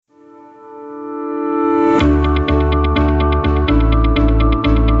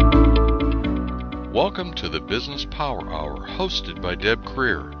Welcome to the Business Power Hour, hosted by Deb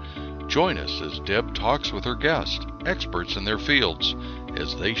Creer. Join us as Deb talks with her guests, experts in their fields,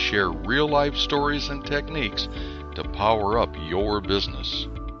 as they share real-life stories and techniques to power up your business.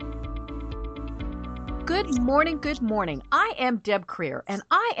 Good morning, good morning. I am Deb Creer, and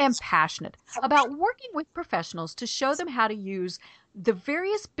I am passionate about working with professionals to show them how to use the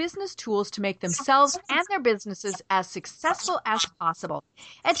various business tools to make themselves and their businesses as successful as possible.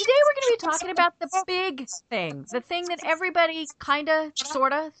 And today we're going to be talking about the big thing, the thing that everybody kind of,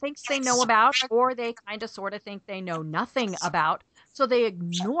 sort of thinks they know about, or they kind of, sort of think they know nothing about, so they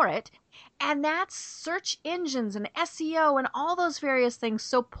ignore it. And that's search engines and SEO and all those various things.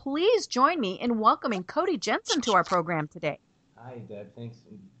 So please join me in welcoming Cody Jensen to our program today. Hi, Deb. Thanks.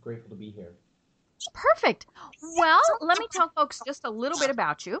 I'm grateful to be here. Perfect. Well, let me tell folks just a little bit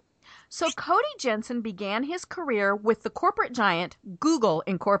about you. So Cody Jensen began his career with the corporate giant Google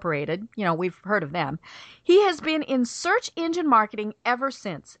Incorporated. You know, we've heard of them. He has been in search engine marketing ever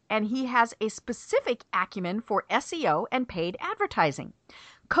since, and he has a specific acumen for SEO and paid advertising.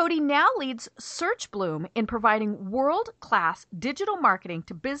 Cody now leads Searchbloom in providing world-class digital marketing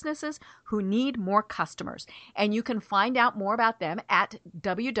to businesses who need more customers. And you can find out more about them at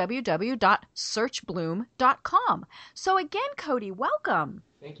www.searchbloom.com. So again, Cody, welcome.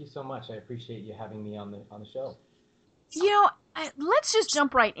 Thank you so much. I appreciate you having me on the show. You know, let's just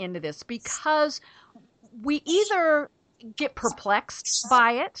jump right into this, because we either get perplexed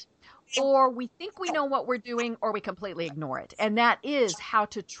by it, or we think we know what we're doing, or we completely ignore it. And that is how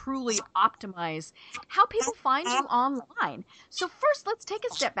to truly optimize how people find you online. So first, let's take a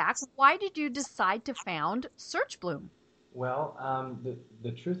step back. Why did you decide to found Searchbloom? Well,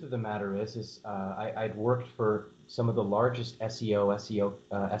 the truth of the matter is I'd worked for some of the largest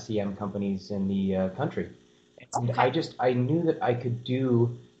SEM companies in the country. And Okay. I knew that I could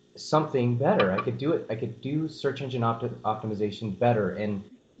do something better. I could do search engine optimization better. And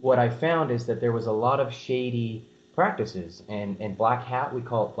what I found is that there was a lot of shady practices and black hat, we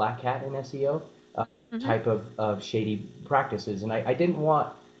call it black hat in SEO, Mm-hmm. type of shady practices. And I didn't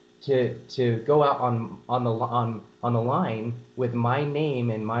want to go out on the line with my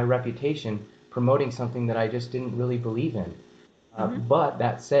name and my reputation promoting something that I just didn't really believe in. Mm-hmm. But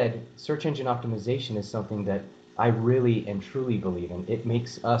that said, search engine optimization is something that I really and truly believe in. It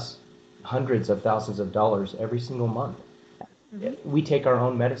makes us hundreds of thousands of dollars every single month. Mm-hmm. We take our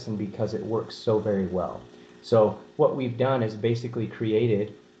own medicine because it works so very well. So what we've done is basically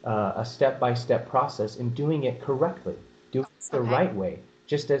created a step-by-step process in doing it correctly, doing it the Okay. right way.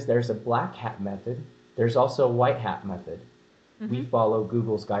 Just as there's a black hat method, there's also a white hat method. Mm-hmm. We follow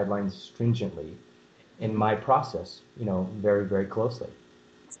Google's guidelines stringently in Mm-hmm. my process, very, very closely.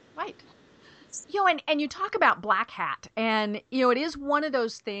 Right. And you talk about black hat, and, it is one of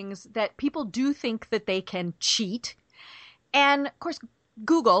those things that people do think that they can cheat. And of course,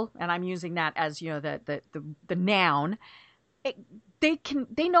 Google, and I'm using that as, the noun, it,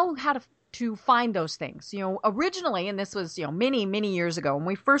 they know how to find those things. Originally, and this was, many, many years ago, when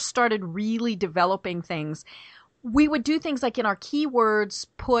we first started really developing things, we would do things like in our keywords,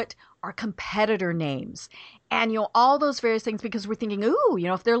 put our competitor names and, all those various things, because we're thinking, ooh,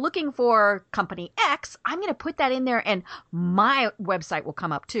 if they're looking for company X, I'm going to put that in there and my website will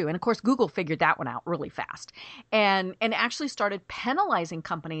come up too. And of course, Google figured that one out really fast and actually started penalizing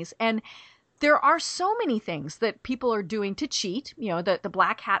companies. And there are so many things that people are doing to cheat, the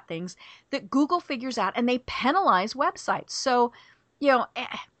black hat things that Google figures out, and they penalize websites. So,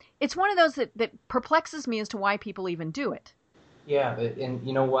 it's one of those that perplexes me as to why people even do it. Yeah, and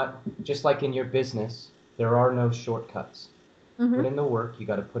you know what? Just like in your business, there are no shortcuts. Mm-hmm. Put in the work, you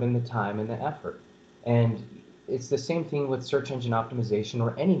got to put in the time and the effort. And it's the same thing with search engine optimization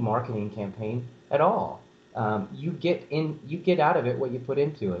or any marketing campaign at all. You get out of it what you put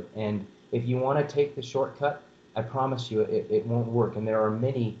into it. And if you want to take the shortcut, I promise you it won't work. And there are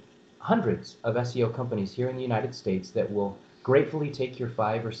many hundreds of SEO companies here in the United States that will gratefully take your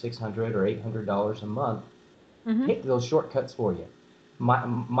 $500 or $600 or $800 a month, Mm-hmm. take those shortcuts for you.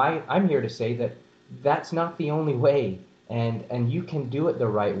 I'm here to say that that's not the only way, and you can do it the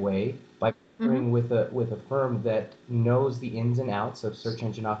right way by Mm-hmm. partnering with a firm that knows the ins and outs of search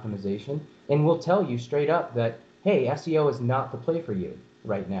engine optimization and will tell you straight up that, hey, SEO is not the play for you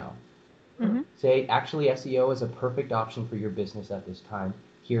right now. Mm-hmm. Say, actually, SEO is a perfect option for your business at this time.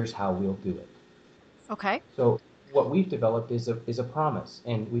 Here's how we'll do it. Okay. So what we've developed is a promise,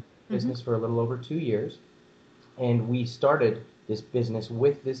 and we've been in Mm-hmm. business for a little over 2 years. And we started this business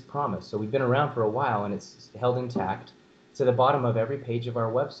with this promise. So we've been around for a while, and it's held intact. It's at the bottom of every page of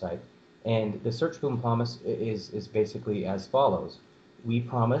our website. And the Searchbloom promise is basically as follows. we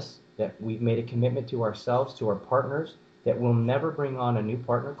promise that we've made a commitment to ourselves, to our partners, that we'll never bring on a new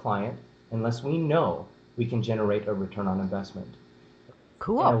partner client unless we know we can generate a return on investment. In a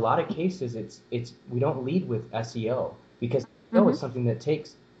Cool. lot of cases, it's we don't lead with SEO because SEO Mm-hmm. is something that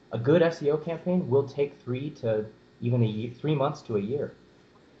takes a good SEO campaign will take 3 months to a year.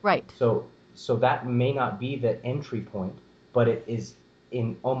 Right. So that may not be the entry point, but it is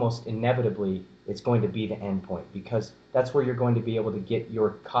in almost inevitably it's going to be the end point because that's where you're going to be able to get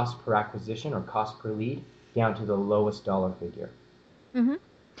your cost per acquisition or cost per lead down to the lowest dollar figure. Mm-hmm.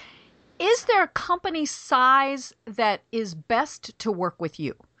 Is there a company size that is best to work with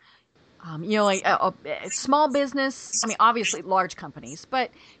you? Like a small business. I mean, obviously large companies,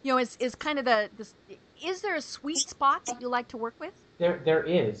 but is kind of this. Is there a sweet spot that you like to work with? There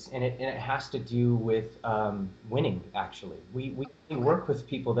is, and it has to do with winning. Actually, we Okay. work with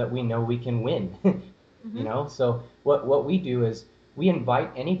people that we know we can win. Mm-hmm. So what we do is we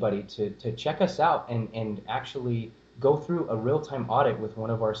invite anybody to check us out and actually go through a real-time audit with one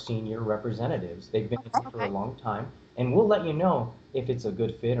of our senior representatives. They've been in for a Okay. long time, and we'll let you know if it's a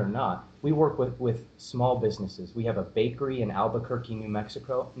good fit or not. We work with small businesses. We have a bakery in Albuquerque, New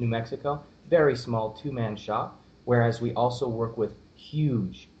Mexico, very small two-man shop. Whereas we also work with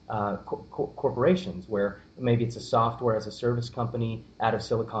huge corporations where maybe it's a software as a service company out of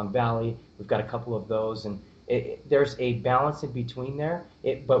Silicon Valley. We've got a couple of those, and there's a balance in between there.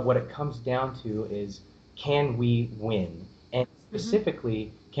 But what it comes down to is, can we win? And Mm-hmm.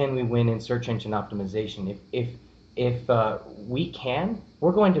 specifically, can we win in search engine optimization? If we can,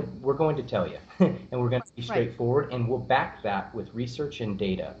 we're going to tell you, and we're going to be Right. straightforward, and we'll back that with research and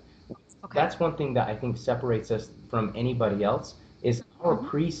data. Okay. That's one thing that I think separates us from anybody else is our Mm-hmm.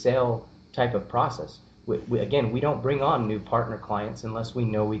 pre-sale type of process. Again, we don't bring on new partner clients unless we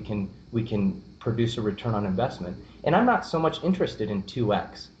know we can produce a return on investment. And I'm not so much interested in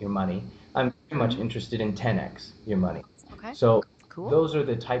 2x your money. I'm very much Mm-hmm. interested in 10x your money. Okay. So Cool. those are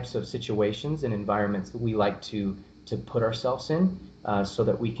the types of situations and environments that we like to put ourselves in so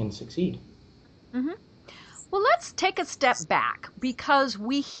that we can succeed. Mm-hmm. Well, let's take a step back because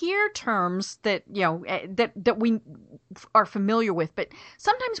we hear terms that that we are familiar with, but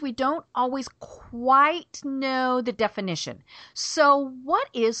sometimes we don't always quite know the definition. So, what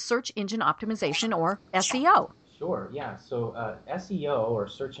is search engine optimization or SEO? Sure, yeah. So SEO or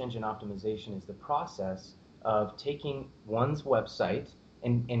search engine optimization is the process of taking one's website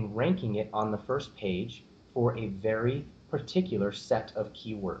and ranking it on the first page for a very particular set of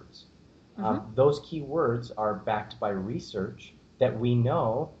keywords. Mm-hmm. Those keywords are backed by research that we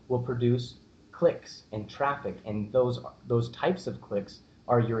know will produce clicks and traffic, and those types of clicks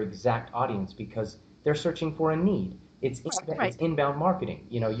are your exact audience because they're searching for a need. It's Right. inbound marketing.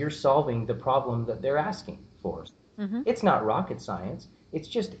 You're solving the problem that they're asking for. Mm-hmm. It's not rocket science.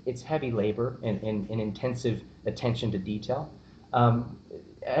 It's heavy labor and intensive attention to detail.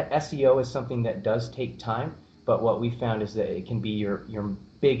 SEO is something that does take time, but what we found is that it can be your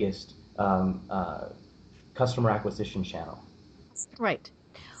biggest customer acquisition channel. Right.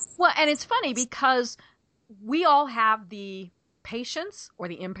 Well, and it's funny because we all have the patience or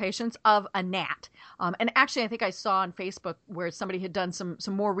the impatience of a gnat. And actually, I think I saw on Facebook where somebody had done some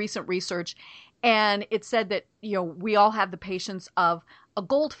more recent research, and it said that we all have the patience of a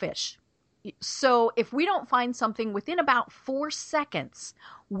goldfish. So if we don't find something within about 4 seconds,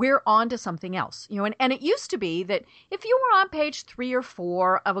 we're on to something else. And it used to be that if you were on page 3 or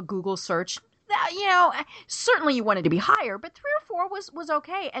 4 of a Google search, certainly you wanted to be higher, but 3 or 4 was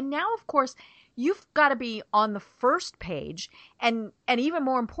okay. And now, of course, you've got to be on the first page, and even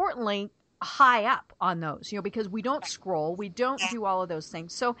more importantly, high up on those. Because we don't scroll, we don't do all of those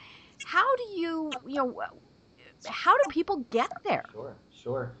things. So, how do how do people get there? Sure,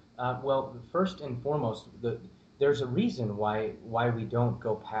 sure. Well, first and foremost, there's a reason why we don't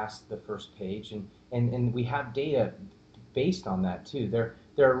go past the first page, and we have data based on that too. There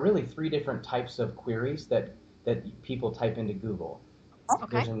are really three different types of queries that people type into Google.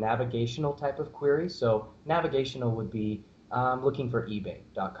 There's Okay. a navigational type of query. So navigational would be looking for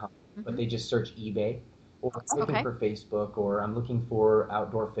eBay.com, but Hmm. they just search eBay, or I'm looking Okay. for Facebook, or I'm looking for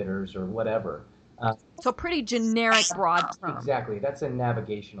outdoor fitters, or whatever. Uh, So pretty generic, broad term. exactly, that's a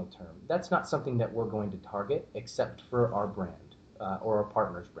navigational term. That's not something that we're going to target except for our brand or our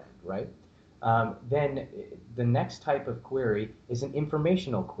partner's brand, right? Then the next type of query is an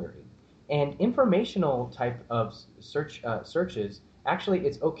informational query. And informational type of searches, actually,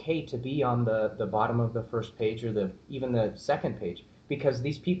 it's okay to be on the bottom of the first page or even the second page because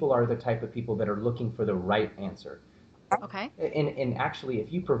these people are the type of people that are looking for the right answer. Okay. And actually,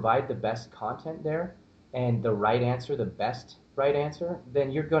 if you provide the best content there and the right answer, the best right answer,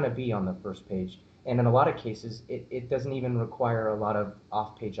 then you're going to be on the first page. And in a lot of cases, it doesn't even require a lot of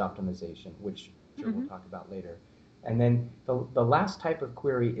off-page optimization, which I'm sure we'll talk about later. And then the last type of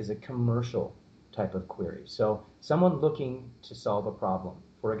query is a commercial type of query. So someone looking to solve a problem.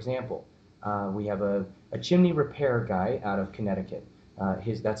 For example, we have a chimney repair guy out of Connecticut.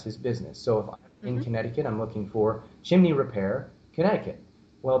 That's his business. So if I'm in Connecticut, I'm looking for chimney repair, Connecticut.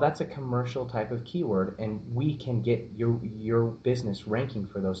 Well, that's a commercial type of keyword, and we can get your business ranking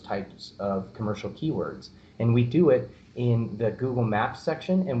for those types of commercial keywords. And we do it in the Google Maps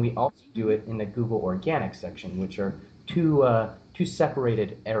section, and we also do it in the Google Organic section, which are two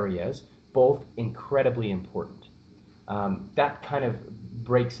separated areas, both incredibly important. That kind of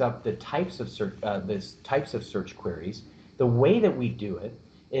breaks up the types of search queries. The way that we do it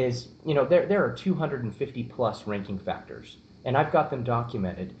is, there are 250 plus ranking factors, and I've got them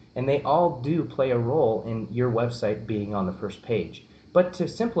documented, and they all do play a role in your website being on the first page. But to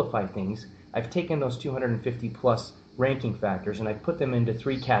simplify things, I've taken those 250 plus ranking factors and I've put them into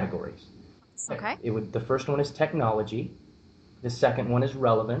 3 categories. Okay. The first one is technology, the second one is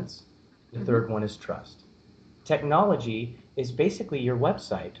relevance, the third one is trust. Technology is basically your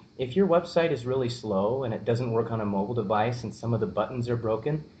website. If your website is really slow and it doesn't work on a mobile device and some of the buttons are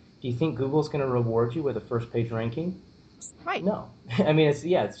broken, do you think Google's going to reward you with a first page ranking? Right. No. I mean,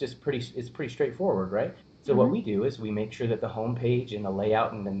 it's pretty straightforward, right? So what we do is we make sure that the home page and the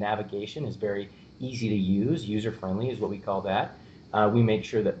layout and the navigation is very easy to use, user-friendly is what we call that. We make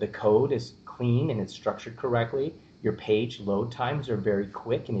sure that the code is clean and it's structured correctly. Your page load times are very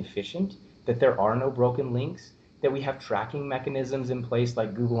quick and efficient, that there are no broken links, that we have tracking mechanisms in place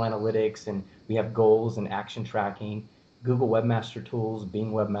like Google Analytics, and we have goals and action tracking, Google Webmaster Tools,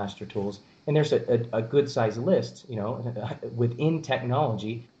 Bing Webmaster Tools, and there's a good size list, within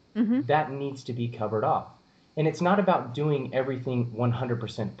technology that needs to be covered off. And it's not about doing everything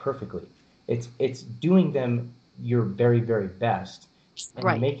 100% perfectly. It's doing them your very, very best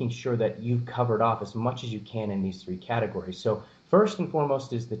and making sure that you've covered off as much as you can in these 3 categories. So first and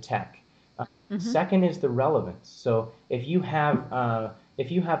foremost is the tech. Second is the relevance. So if you have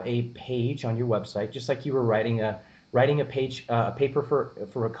a page on your website, just like you were writing a paper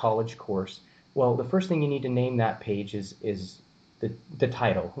for a college course, well, the first thing you need to name that page is the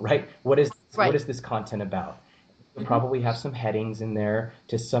title, right? What is this content about? You'll probably have some headings in there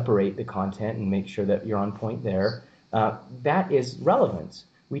to separate the content and make sure that you're on point there. That is relevance.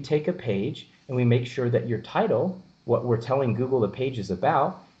 We take a page and we make sure that your title, what we're telling Google the page is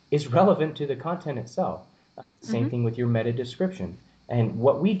about, is relevant to the content itself. Same thing with your meta description. And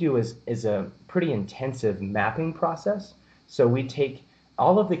what we do is a pretty intensive mapping process. So we take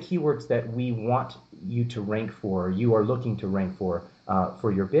all of the keywords that we want you to rank for, you are looking to rank for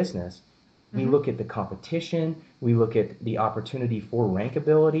your business. We look at the competition, we look at the opportunity for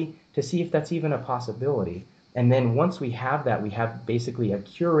rankability to see if that's even a possibility. And then once we have that, we have basically a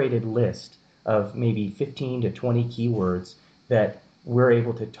curated list of maybe 15 to 20 keywords that we're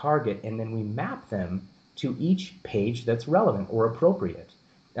able to target, and then we map them to each page that's relevant or appropriate.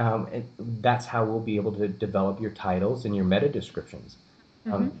 And that's how we'll be able to develop your titles and your meta descriptions.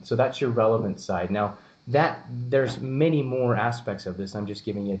 So that's your relevant side. Now, there's many more aspects of this. I'm just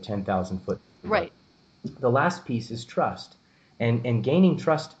giving you a 10,000 foot. Right. The last piece is trust. And gaining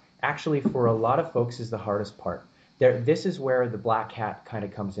trust, actually, for a lot of folks is the hardest part. This is where the black hat kind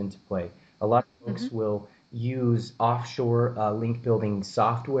of comes into play. A lot of folks will use offshore link building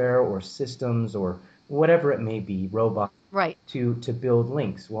software or systems or whatever it may be, robots, to build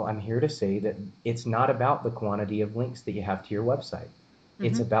links. Well, I'm here to say that it's not about the quantity of links that you have to your website.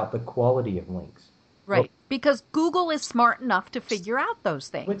 It's about the quality of links. Right. Well, because Google is smart enough to figure out those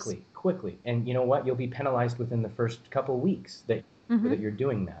things. Quickly. And you know what? You'll be penalized within the first couple of weeks that you're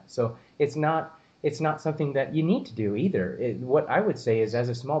doing that. So it's not something that you need to do either. What I would say is, as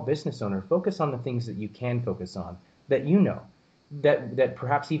a small business owner, focus on the things that you can focus on, that that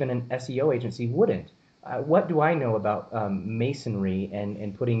perhaps even an SEO agency wouldn't. What do I know about masonry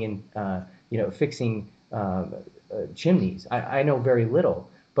and putting in, fixing chimneys? I know very little.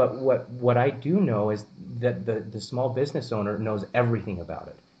 But what I do know is that the small business owner knows everything about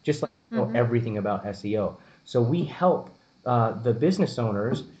it, just like I know everything about SEO. So we help the business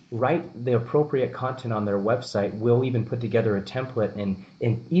owners write the appropriate content on their website. We'll even put together a template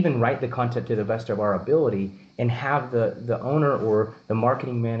and even write the content to the best of our ability and have the owner or the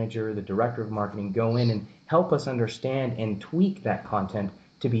marketing manager, the director of marketing go in and help us understand and tweak that content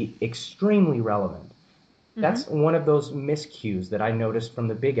to be extremely relevant. That's one of those miscues that I noticed from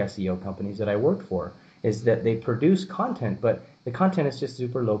the big SEO companies that I worked for, is that they produce content, but the content is just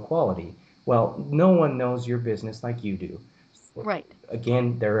super low quality. Well, no one knows your business like you do. Right.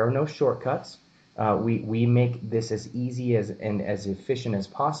 Again, there are no shortcuts. We make this as easy and as efficient as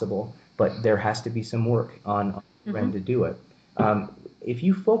possible, but there has to be some work on your end to do it. If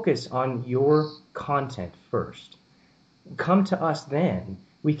you focus on your content first, come to us then.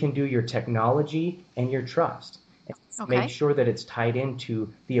 We can do your technology and your trust. And Okay. make sure that it's tied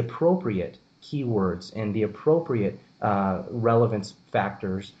into the appropriate keywords and the appropriate relevance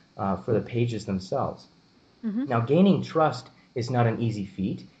factors for the pages themselves. Now, gaining trust is not an easy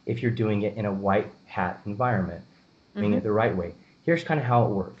feat if you're doing it in a white hat environment, doing it the right way. Here's kind of how it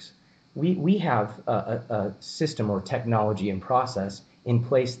works. We have a system or technology and process in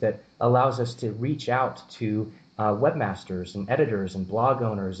place that allows us to reach out to webmasters and editors and blog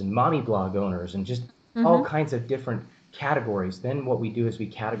owners and mommy blog owners and just all kinds of different categories. Then what we do is we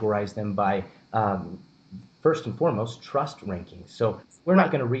categorize them by first and foremost, trust rankings. So we're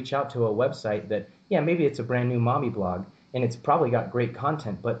not going to reach out to a website that, maybe it's a brand new mommy blog and it's probably got great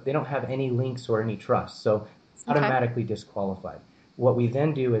content, but they don't have any links or any trust. So it's automatically disqualified. What we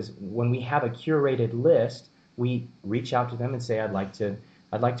then do is when we have a curated list, we reach out to them and say, I'd like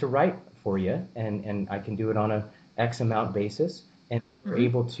to write for you, and I can do it on a X amount basis. And we're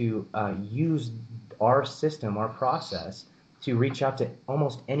able to use our system, our process, to reach out to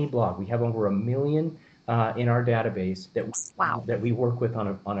almost any blog. We have over 1 million in our database that we work with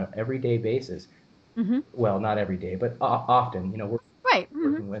on a everyday basis. Well, not every day, but often. We're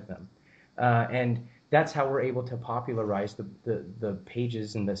working with them, and that's how we're able to popularize the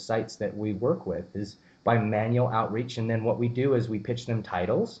pages and the sites that we work with is by manual outreach. And then what we do is we pitch them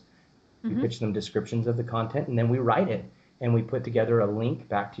titles, we pitch them descriptions of the content, and then we write it and we put together a link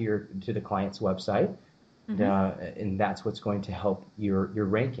back to the client's website. And that's what's going to help your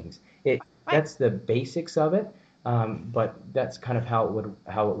rankings. That's the basics of it, but that's kind of how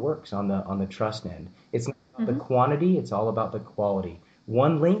it works on the trust end. It's not about the quantity; it's all about the quality.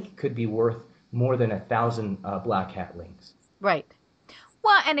 One link could be worth more than 1,000 black hat links. Right.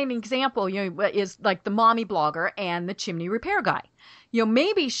 Well, and an example, is like the mommy blogger and the chimney repair guy.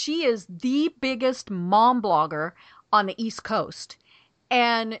 Maybe she is the biggest mom blogger on the East Coast.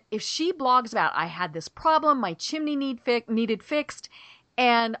 And if she blogs about, I had this problem, my chimney needed fixed,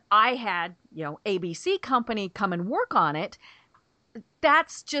 and I had, ABC company come and work on it,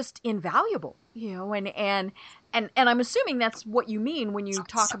 that's just invaluable, and I'm assuming that's what you mean when you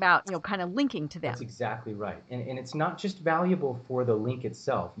talk about, kind of linking to them. That's exactly right. And it's not just valuable for the link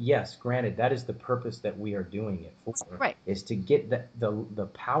itself. Yes, granted, that is the purpose that we are doing it for, is to get the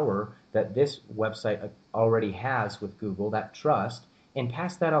power that this website already has with Google, that trust, and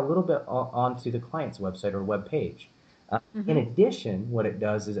pass that a little bit onto the client's website or web page. In addition, what it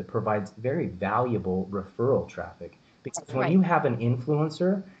does is it provides very valuable referral traffic. Because when you have an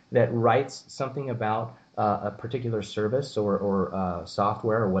influencer that writes something about a particular service or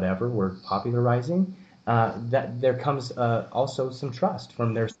software or whatever we're popularizing, that there comes also some trust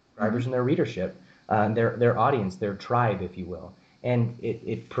from their subscribers and their readership, their audience, their tribe, if you will. And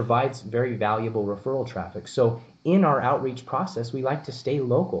it provides very valuable referral traffic. So in our outreach process, we like to stay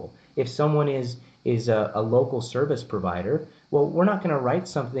local. If someone is a local service provider, well, we're not going to write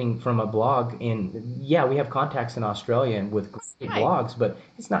something from a blog we have contacts in Australia and with great blogs, but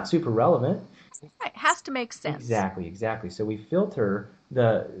it's not super relevant. Right, has to make sense. Exactly. So we filter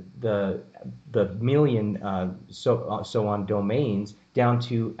the million so on domains down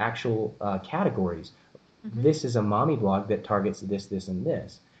to actual categories. This is a mommy blog that targets this, and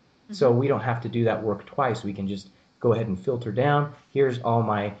this. So we don't have to do that work twice. We can just go ahead and filter down. Here's all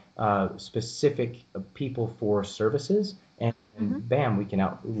my specific people for services, and bam, we can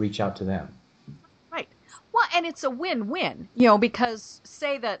reach out to them. Right. Well, and it's a win-win, because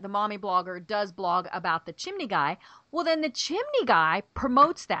say that the mommy blogger does blog about the chimney guy, well, then the chimney guy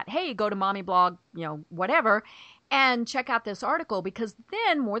promotes that. Hey, go to mommy blog, whatever, and check out this article, because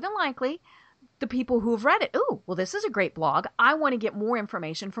then more than likely the people who have read it, ooh, well, this is a great blog. I want to get more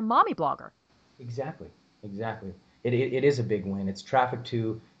information from mommy blogger. Exactly. It is a big win. It's traffic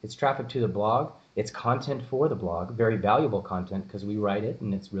to the blog. It's content for the blog, very valuable content because we write it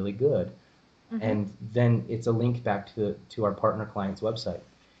and it's really good. And then it's a link back to our partner client's website.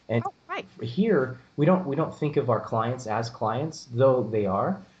 And here we don't think of our clients as clients, though they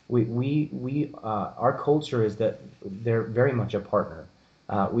are. Our culture is that they're very much a partner.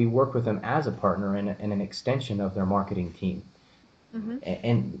 We work with them as a partner and an extension of their marketing team.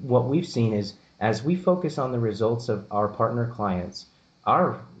 And what we've seen is, as we focus on the results of our partner clients,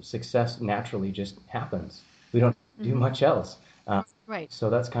 our success naturally just happens. We don't do much else. So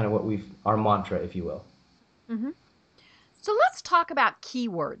that's kind of our mantra, if you will. So let's talk about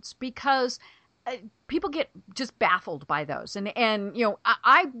keywords, because people get just baffled by those. And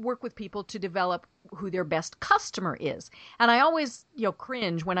I work with people to develop who their best customer is. And I always,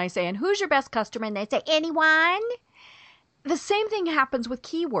 cringe when I say, and who's your best customer? And they say, anyone. The same thing happens with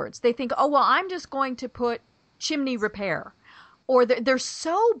keywords. They think, oh, well, I'm just going to put chimney repair. Or they're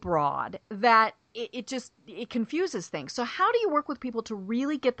so broad that it confuses things. So how do you work with people to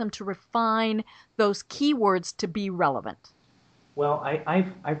really get them to refine those keywords to be relevant? Well,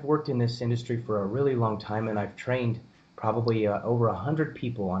 I've worked in this industry for a really long time, and I've trained probably over 100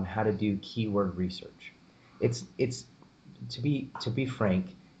 people on how to do keyword research. It's to be frank,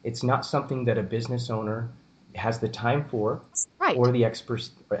 it's not something that a business owner has the time for, right, or the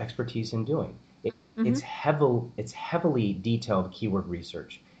expertise in doing. It's heavily detailed keyword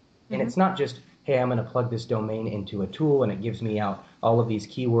research, and it's not just, hey, I'm going to plug this domain into a tool and it gives me out all of these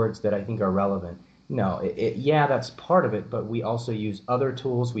keywords that I think are relevant. No, yeah, that's part of it, but we also use other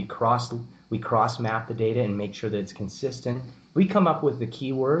tools. We cross map the data and make sure that it's consistent. We come up with the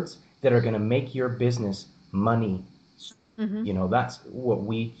keywords that are going to make your business money. That's what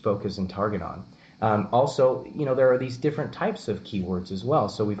we focus and target on. Also, there are these different types of keywords as well.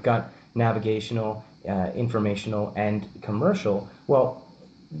 So we've got navigational, informational, and commercial. Well,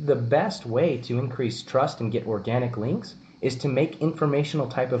 the best way to increase trust and get organic links is to make informational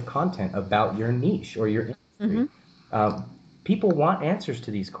type of content about your niche or your industry. People want answers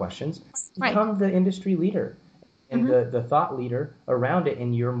to these questions. Become the industry leader and the thought leader around it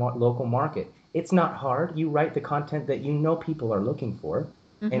in your local market. It's not hard. You write the content that people are looking for.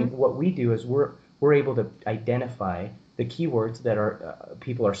 And what we do is we're able to identify the keywords that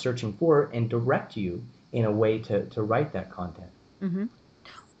people are searching for and direct you in a way to write that content.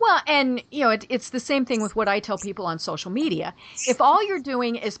 Well, and it's the same thing with what I tell people on social media. If all you're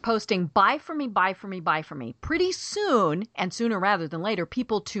doing is posting buy from me, buy from me, buy from me, pretty soon, and sooner rather than later,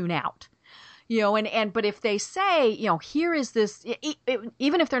 people tune out. But if they say, here is this,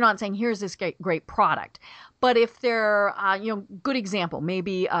 even if they're not saying here's this great product, but if they're, good example,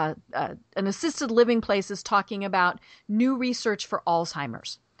 maybe an assisted living place is talking about new research for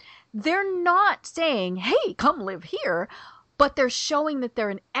Alzheimer's. They're not saying, hey, come live here. But they're showing that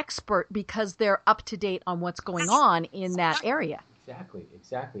they're an expert because they're up to date on what's going on in that area. Exactly.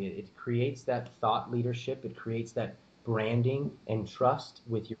 It creates that thought leadership. It creates that branding and trust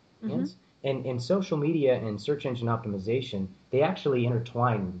with your audience. And social media and search engine optimization, they actually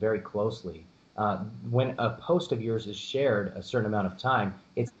intertwine very closely. When a post of yours is shared a certain amount of time,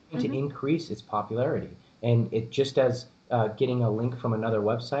 it's going to increase its popularity. And it just as getting a link from another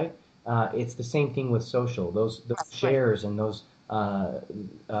website, it's the same thing with social. Those shares and those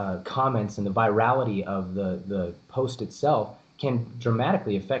comments and the virality of the post itself can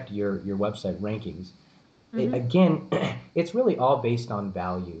dramatically affect your website rankings. Again, it's really all based on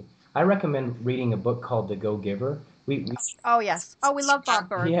value. I recommend reading a book called The Go-Giver. Oh, yes. Oh, we love Bob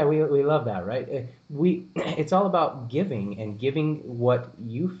Burg. Yeah, we love that, right? It's all about giving and giving what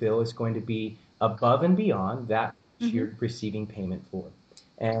you feel is going to be above and beyond that you're receiving payment for.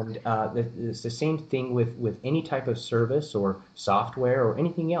 And it's the same thing with any type of service or software or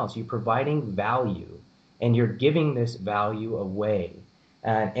anything else. You're providing value, and you're giving this value away.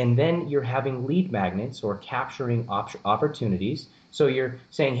 And then you're having lead magnets or capturing opportunities. So you're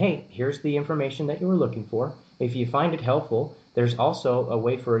saying, hey, here's the information that you were looking for. If you find it helpful, there's also a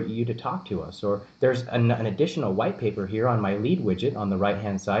way for you to talk to us. Or there's an additional white paper here on my lead widget on the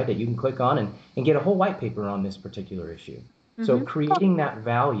right-hand side that you can click on and get a whole white paper on this particular issue. So creating that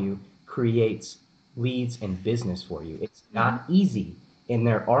value creates leads and business for you. It's not easy, and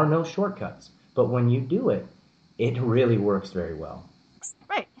there are no shortcuts. But when you do it, it really works very well.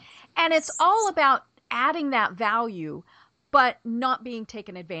 Right. And it's all about adding that value, but not being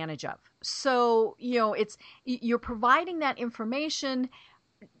taken advantage of. So, you're providing that information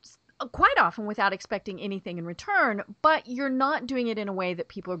quite often without expecting anything in return, but you're not doing it in a way that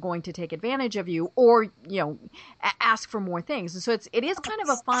people are going to take advantage of you or, ask for more things. And so it is kind of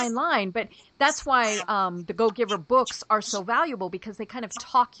a fine line, but that's why the Go-Giver books are so valuable, because they kind of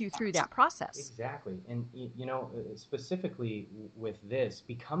talk you through that process. Exactly. And, specifically with this,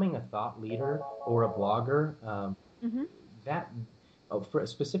 becoming a thought leader or a blogger,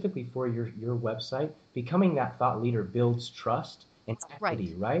 specifically for your website, becoming that thought leader builds trust and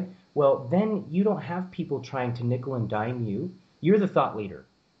equity, right? Well, then you don't have people trying to nickel and dime you. You're the thought leader.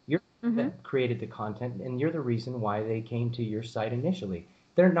 You're that created the content, and you're the reason why they came to your site initially.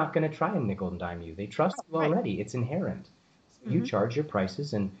 They're not going to try and nickel and dime you. They trust you already. It's inherent. So you charge your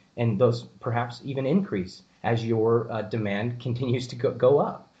prices, and those perhaps even increase as your demand continues to go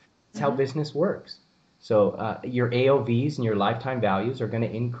up. That's how business works. So your AOVs and your lifetime values are going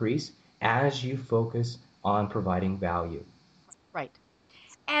to increase as you focus on providing value. Right.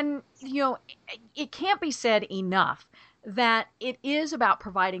 And, it can't be said enough that it is about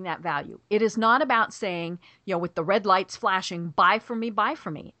providing that value. It is not about saying, with the red lights flashing, buy from me, buy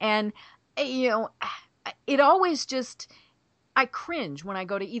from me. And, it always just, I cringe when I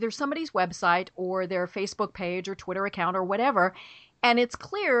go to either somebody's website or their Facebook page or Twitter account or whatever, and it's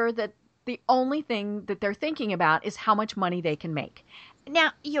clear that the only thing that they're thinking about is how much money they can make.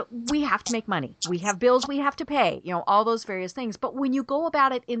 Now, we have to make money. We have bills we have to pay, all those various things. But when you go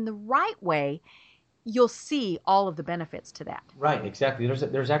about it in the right way, you'll see all of the benefits to that. Right, exactly.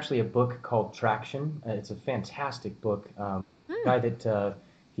 There's actually a book called Traction. It's a fantastic book. Guy that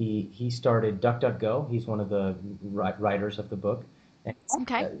he started DuckDuckGo. He's one of the writers of the book. And,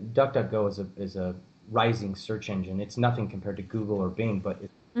 Okay. DuckDuckGo is a rising search engine. It's nothing compared to Google or Bing, but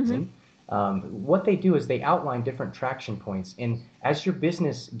it's amazing. What they do is they outline different traction points, and as your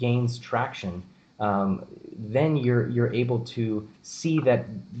business gains traction, then you're able to see that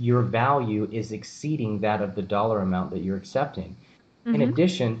your value is exceeding that of the dollar amount that you're accepting. In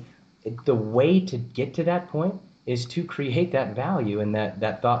addition, the way to get to that point is to create that value and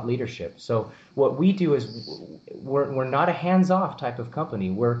that thought leadership. So what we do is we're not a hands-off type of company.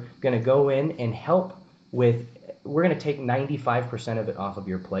 We're going to go in and help with. We're going to take 95% of it off of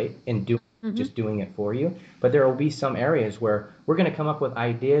your plate and just doing it for you. But there will be some areas where we're going to come up with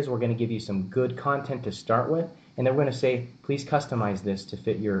ideas. We're going to give you some good content to start with. And then we're going to say, please customize this to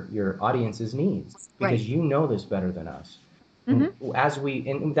fit your audience's needs, because you know this better than us. And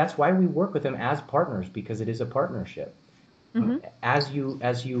that's why we work with them as partners, because it is a partnership. As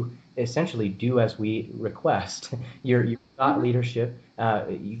you essentially do as we request, your thought leadership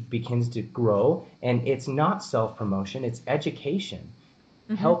begins to grow, and it's not self-promotion, it's education,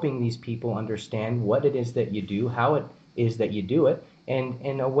 helping these people understand what it is that you do, how it is that you do it,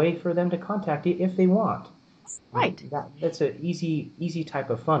 and a way for them to contact you if they want. Right. That's an easy type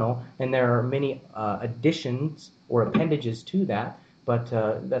of funnel, and there are many additions or appendages to that, but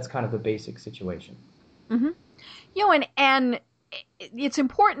that's kind of the basic situation. And it's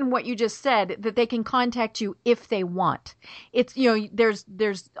important what you just said, that they can contact you if they want. It's,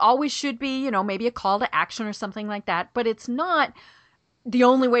 there's always should be, maybe a call to action or something like that, but it's not the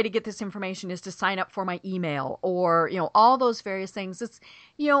only way to get this information is to sign up for my email or, all those various things. It's,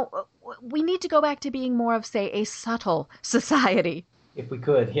 we need to go back to being more of, say, a subtle society. If we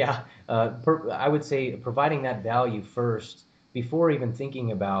could, yeah. I would say providing that value first before even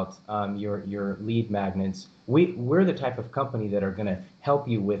thinking about your lead magnets. We're the type of company that are going to help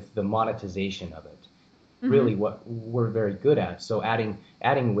you with the monetization of it. Really what we're very good at. So adding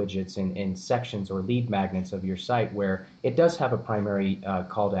widgets and sections or lead magnets of your site where it does have a primary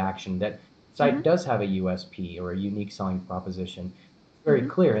call to action, that site does have a USP or a unique selling proposition. It's very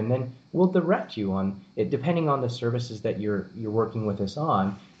clear, and then we'll direct you on it depending on the services that you're working with us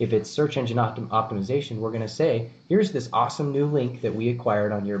on. If it's search engine optimization, we're going to say, here's this awesome new link that we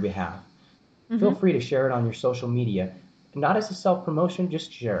acquired on your behalf. Feel free to share it on your social media, not as a self-promotion,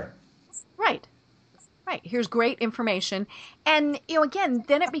 just share it. Right. Here's great information. And, again,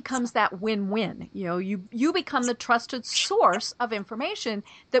 then it becomes that win-win. You become the trusted source of information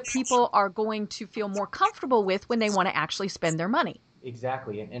that people are going to feel more comfortable with when they want to actually spend their money.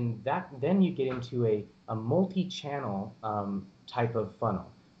 Exactly. And that then you get into a multi-channel type of funnel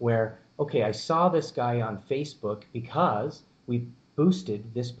where, okay, I saw this guy on Facebook because we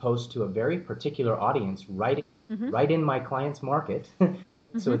boosted this post to a very particular audience right in my client's market.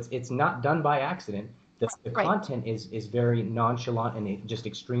 So it's not done by accident. The content is very nonchalant and just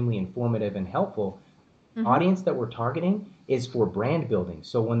extremely informative and helpful. Audience that we're targeting is for brand building.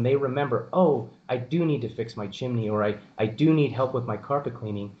 So when they remember, oh, I do need to fix my chimney, or I do need help with my carpet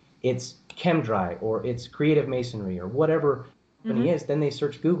cleaning, it's ChemDry or it's Creative Masonry or whatever company is, then they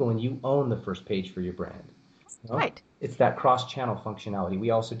search Google and you own the first page for your brand. Right. It's that cross-channel functionality. We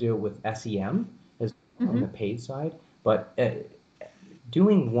also do it with SEM as on the paid side. But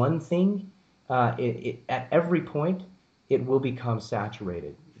doing one thing, at every point, it will become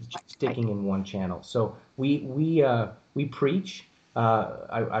saturated, sticking in one channel. So we preach,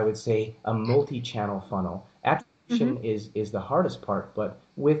 I would say, a multi-channel funnel. Attribution is the hardest part, but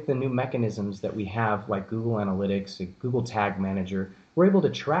with the new mechanisms that we have, like Google Analytics, Google Tag Manager, we're able to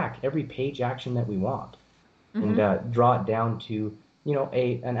track every page action that we want and draw it down to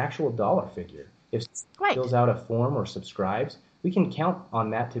an actual dollar figure. If someone fills out a form or subscribes, we can count on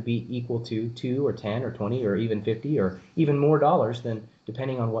that to be equal to 2 or 10 or 20 or even 50 or even more dollars than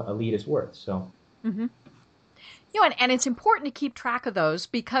depending on what a lead is worth. So, and it's important to keep track of those,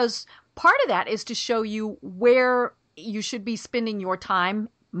 because part of that is to show you where you should be spending your time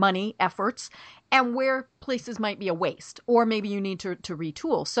money, efforts, and where places might be a waste, or maybe you need to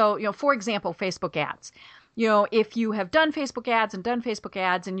retool. So, for example, Facebook ads. If you have done Facebook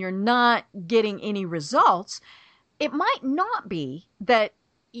ads and you're not getting any results, it might not be that,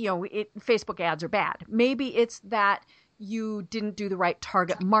 Facebook ads are bad. Maybe it's that you didn't do the right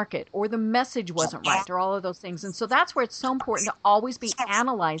target market, or the message wasn't right, or all of those things. And so that's where it's so important to always be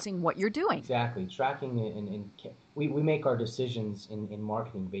analyzing what you're doing. Exactly. Tracking we make our decisions in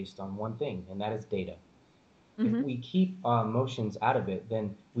marketing based on one thing, and that is data. If we keep emotions out of it,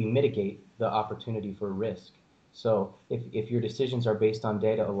 then we mitigate the opportunity for risk. So if your decisions are based on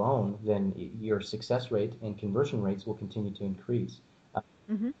data alone, then your success rate and conversion rates will continue to increase.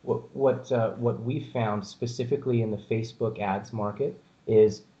 What we found specifically in the Facebook ads market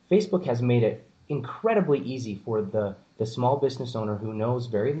is Facebook has made it incredibly easy for the small business owner who knows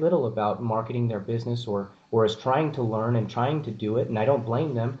very little about marketing their business or is trying to learn and trying to do it. And I don't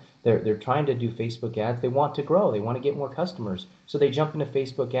blame them. They're trying to do Facebook ads. They want to grow. They want to get more customers. So they jump into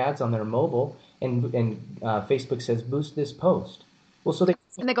Facebook ads on their mobile, and Facebook says, boost this post. Well,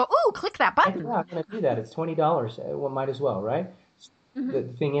 and they go, ooh, click that button. Yeah, I'm going to do that. It's $20. Well, might as well, right? The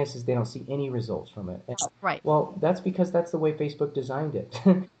thing is they don't see any results from it. Right. Well, that's because that's the way Facebook designed it.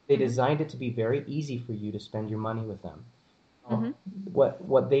 They designed it to be very easy for you to spend your money with them.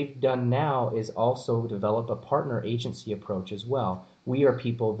 What they've done now is also develop a partner agency approach as well. We are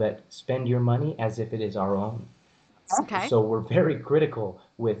people that spend your money as if it is our own. Okay. So we're very critical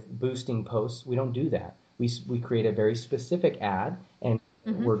with boosting posts. We don't do that. We create a very specific ad, and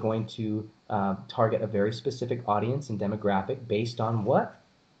we're going to target a very specific audience and demographic based on what?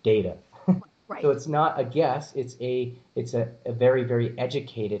 Data. Right. So it's not a guess. It's a very, very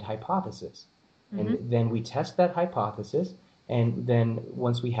educated hypothesis. And then we test that hypothesis. And then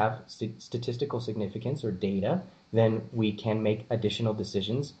once we have statistical significance or data, then we can make additional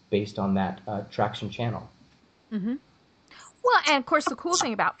decisions based on that traction channel. Well, and of course, the cool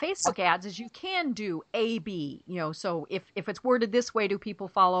thing about Facebook ads is you can do A/B, so if it's worded this way, do people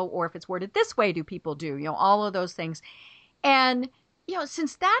follow? Or if it's worded this way, do people do? All of those things. And,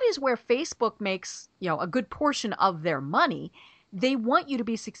 since that is where Facebook makes, a good portion of their money, they want you to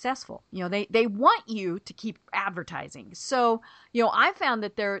be successful. They want you to keep advertising. So, I found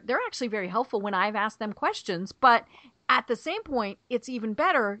that they're actually very helpful when I've asked them questions, but at the same point, it's even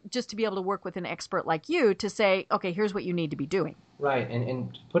better just to be able to work with an expert like you to say, okay, here's what you need to be doing. Right,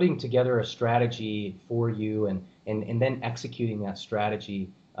 and putting together a strategy for you and then executing that strategy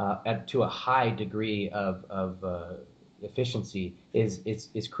to a high degree of efficiency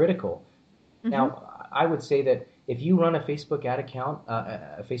is critical. Now, I would say that if you run a Facebook ad account,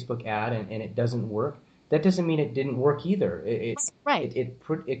 a Facebook ad, and it doesn't work, that doesn't mean it didn't work either. It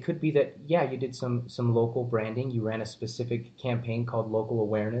could be that, you did some local branding. You ran a specific campaign called local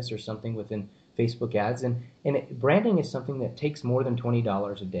awareness or something within Facebook ads. And branding is something that takes more than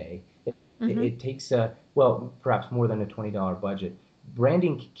 $20 a day. It takes, perhaps more than a $20 budget.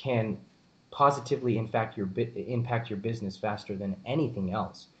 Branding can positively impact your business faster than anything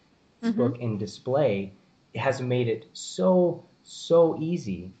else. Facebook and display has made it so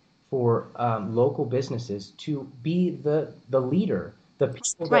easy for local businesses to be the leader, the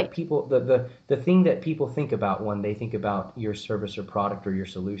people the thing that people think about when they think about your service or product or your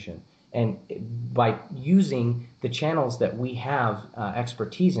solution. And by using the channels that we have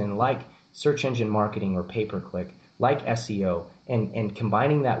expertise in, like search engine marketing or pay-per-click, like SEO, and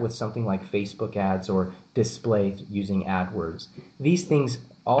combining that with something like Facebook ads or display using AdWords, these things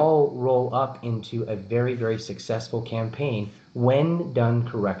all roll up into a very, very successful campaign when done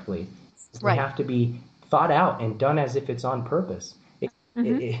correctly. They have to be thought out and done as if it's on purpose.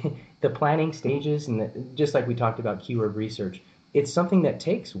 The planning stages, and just like we talked about keyword research, it's something that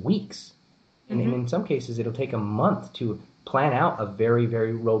takes weeks. And in some cases, it'll take a month to plan out a very,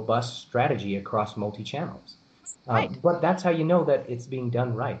 very robust strategy across multi-channels. But that's how you know that it's being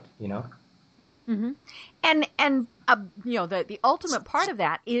done right, And the ultimate part of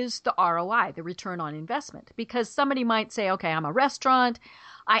that is the ROI, the return on investment, because somebody might say, okay, I'm a restaurant.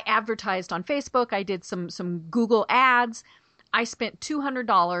 I advertised on Facebook. I did some Google ads. I spent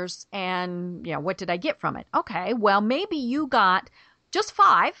 $200 and what did I get from it? Okay, well, maybe you got just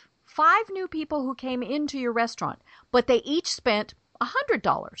five new people who came into your restaurant, but they each spent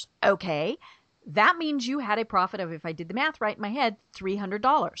 $100. Okay. That means you had a profit of, if I did the math right in my head,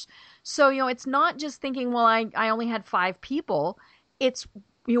 $300. So, it's not just thinking, well, I only had 5 people. It's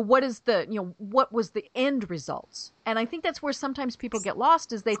what is the, what was the end results? And I think that's where sometimes people get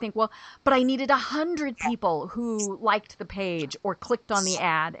lost, is they think, well, but I needed 100 people who liked the page or clicked on the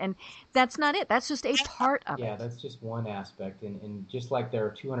ad. And that's not it. That's just a part of Yeah, it. that's just one aspect. And just like there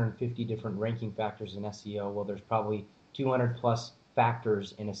are 250 different ranking factors in SEO, well, there's probably 200 plus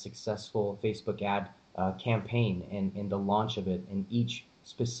factors in a successful Facebook ad campaign and in the launch of it. And each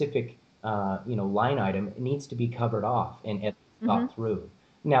specific line item needs to be covered off and Mm-hmm. thought through.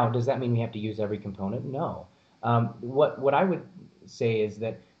 Now, does that mean we have to use every component? No. What I would say is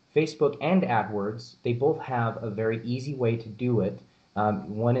that Facebook and AdWords, they both have a very easy way to do it.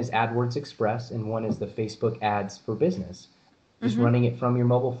 One is AdWords Express, and one is the Facebook Ads for Business. Just Mm-hmm. running it from your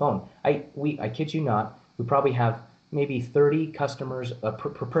mobile phone. I kid you not, we probably have maybe 30 customers,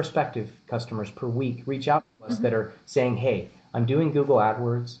 prospective customers per week reach out to us Mm-hmm. that are saying, hey, I'm doing Google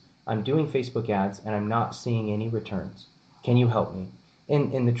AdWords, I'm doing Facebook ads, and I'm not seeing any returns. Can you help me?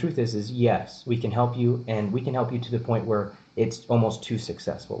 And the truth is yes, we can help you, and we can help you to the point where it's almost too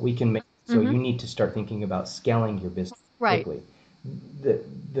successful. We can make so Mm-hmm. you need to start thinking about scaling your business Right. quickly.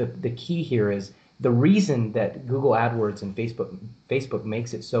 The key here is the reason that Google AdWords and Facebook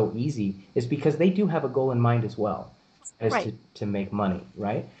makes it so easy is because they do have a goal in mind as well, as Right. to make money,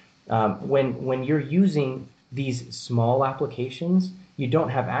 right? When you're using these small applications, you don't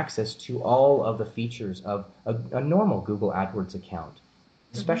have access to all of the features of a normal Google AdWords account,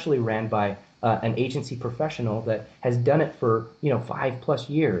 Mm-hmm. especially ran by an agency professional that has done it for 5+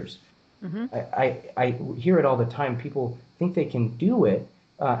 years. Mm-hmm. I hear it all the time. People think they can do it,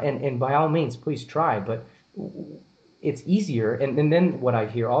 and by all means, please try. But it's easier. And then what I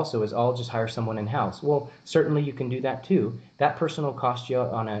hear also is, I'll just hire someone in house. Well, certainly you can do that too. That person will cost you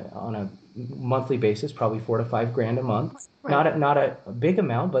on a monthly basis, probably $4 to $5 a month. Right. Not a big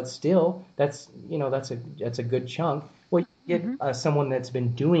amount, but still, that's a good chunk. Well, you Mm-hmm. get someone that's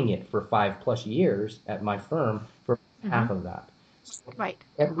been doing it for 5+ years at my firm for Mm-hmm. half of that. Right.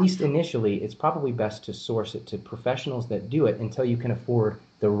 At least initially, it's probably best to source it to professionals that do it until you can afford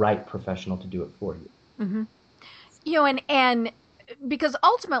the right professional to do it for you. Mm-hmm. And because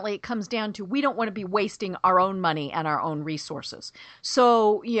ultimately it comes down to, we don't want to be wasting our own money and our own resources.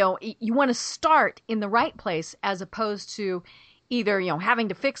 So, you want to start in the right place, as opposed to either, having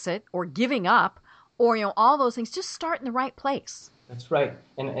to fix it or giving up, or, all those things. Just start in the right place. That's right.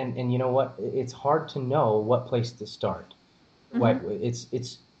 And you know what? It's hard to know what place to start. Mm-hmm.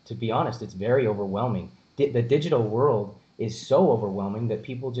 It's to be honest, it's very overwhelming. The digital world is so overwhelming that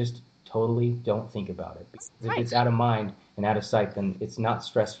people just totally don't think about it. Because if Right. it's out of mind and out of sight, then it's not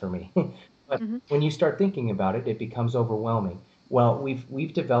stress for me. But Mm-hmm. when you start thinking about it, it becomes overwhelming. Well,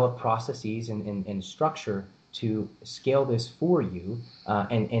 we've developed processes and structure to scale this for you,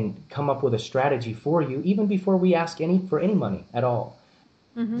 and come up with a strategy for you even before we ask for any money at all.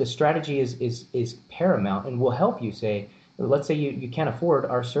 Mm-hmm. The strategy is paramount, and will help you say, let's say you can't afford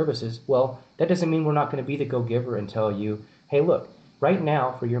our services. Well, that doesn't mean we're not going to be the go-giver and tell you, hey, look, right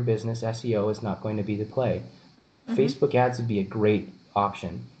now for your business, SEO is not going to be the play. Mm-hmm. Facebook ads would be a great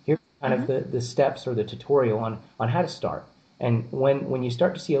option. Here's kind Mm-hmm. of the steps or the tutorial on how to start. And when you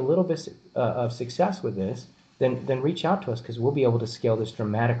start to see a little bit of success with this, then reach out to us, because we'll be able to scale this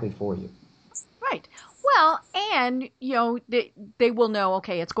dramatically for you. Right. Well, and they will know,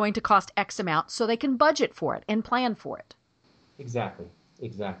 okay, it's going to cost X amount, so they can budget for it and plan for it. Exactly,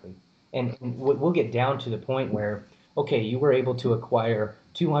 exactly. And we'll get down to the point where, okay, you were able to acquire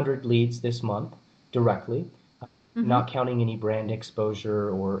 200 leads this month directly, Mm-hmm. not counting any brand exposure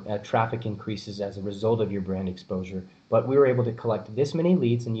or traffic increases as a result of your brand exposure, but we were able to collect this many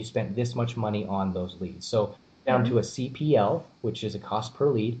leads, and you spent this much money on those leads. So down Mm-hmm. to a CPL, which is a cost per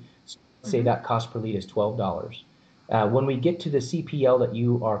lead. So let's say Mm-hmm. that cost per lead is $12. When we get to the CPL that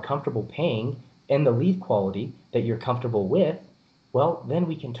you are comfortable paying and the lead quality that you're comfortable with, well, then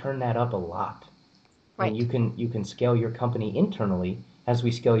we can turn that up a lot, and Right. you can scale your company internally as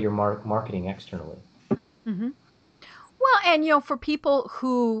we scale your marketing externally. Mm-hmm. Well, and for people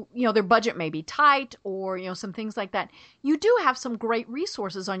who, their budget may be tight, or, some things like that, you do have some great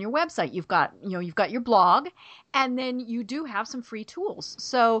resources on your website. You've got your blog, and then you do have some free tools.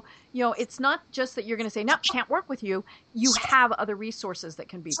 So, it's not just that you're going to say, no, can't work with you. You have other resources that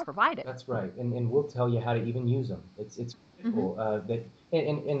can be provided. That's right, and we'll tell you how to even use them. It's Mm-hmm. cool that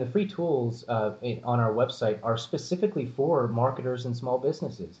and the free tools on our website are specifically for marketers and small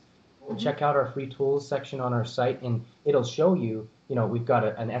businesses. Mm-hmm. Check out our free tools section on our site, and it'll show you. We've got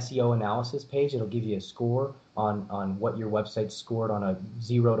an SEO analysis page. It'll give you a score on what your website scored on a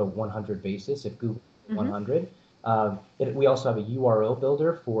 0 to 100 basis. If Google Mm-hmm. 100, We also have a URL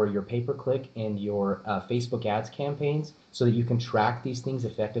builder for your pay-per-click and your Facebook ads campaigns so that you can track these things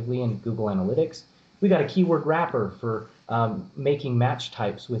effectively in Google Analytics. We got a keyword wrapper for making match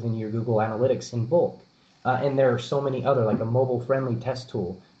types within your Google Analytics in bulk. And there are so many other, like a mobile-friendly test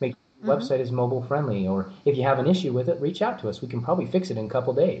tool. Make sure your website is mobile-friendly, or if you have an issue with it, reach out to us. We can probably fix it in a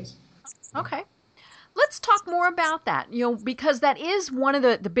couple days. Okay. Let's talk more about that, because that is one of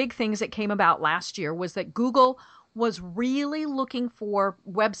the big things that came about last year was that Google was really looking for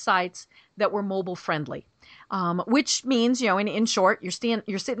websites that were mobile friendly, which means, in short, you're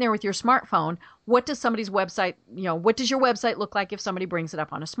sitting there with your smartphone. What does somebody's website, what does your website look like if somebody brings it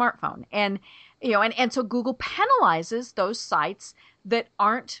up on a smartphone? And, and so Google penalizes those sites that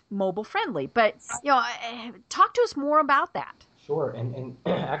aren't mobile friendly. But, talk to us more about that. Sure, and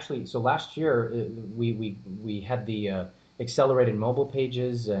actually, so last year we had the accelerated mobile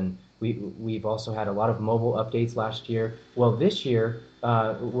pages, and we've also had a lot of mobile updates last year. Well, this year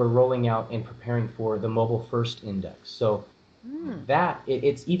we're rolling out and preparing for the mobile first index. So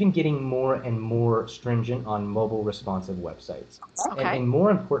it's even getting more and more stringent on mobile responsive websites, and more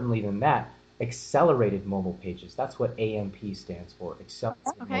importantly than that, accelerated mobile pages. That's what AMP stands for,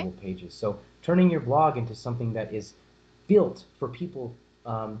 accelerated mobile pages. So turning your blog into something that is built for people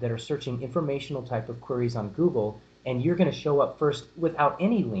that are searching informational type of queries on Google, and you're going to show up first without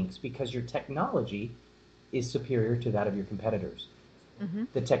any links because your technology is superior to that of your competitors.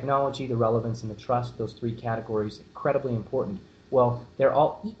 The technology, the relevance, and the trust, those three categories, incredibly important. Well, they're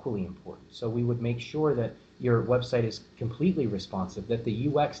all equally important. So we would make sure that your website is completely responsive, that the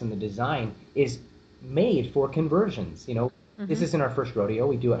UX and the design is made for conversions. This isn't our first rodeo.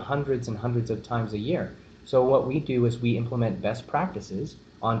 We do it hundreds and hundreds of times a year. So what we do is we implement best practices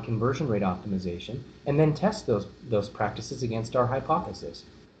on conversion rate optimization and then test those practices against our hypothesis.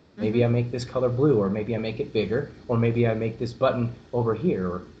 Maybe I make this color blue, or maybe I make it bigger, or maybe I make this button over here,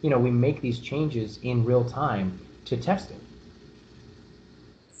 or we make these changes in real time to test it.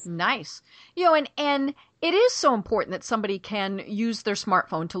 Nice. And it is so important that somebody can use their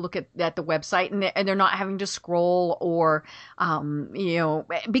smartphone to look at the website, and they're not having to scroll or,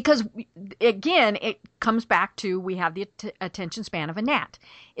 because again, it comes back to we have the attention span of a gnat.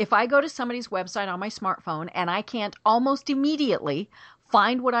 If I go to somebody's website on my smartphone and I can't almost immediately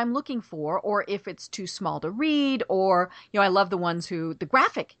find what I'm looking for, or if it's too small to read, or, I love the ones who the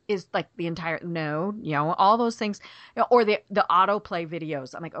graphic is like the entire, all those things, or the autoplay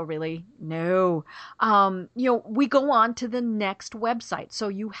videos. I'm like, oh, really? No. We go on to the next website. So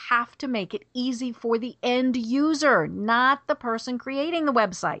you have to make it easy for the end user, not the person creating the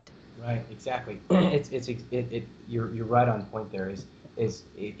website. Right, exactly. You're right on point there. Is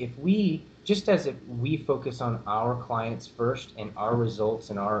if we, just as if we focus on our clients first and our results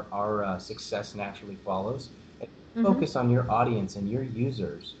and our success naturally follows, focus on your audience and your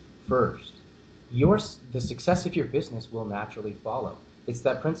users first, the success of your business will naturally follow. It's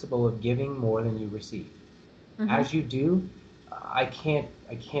that principle of giving more than you receive. As you do, I can't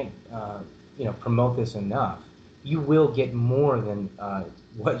promote this enough. You will get more than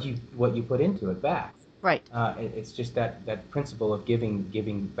what you put into it back. Right. It's just that principle of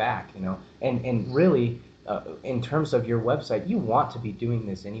giving back, and really, in terms of your website, you want to be doing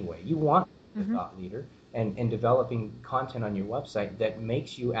this anyway. You want to be a thought leader and developing content on your website that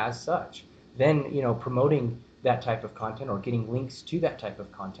makes you as such. Then, promoting that type of content or getting links to that type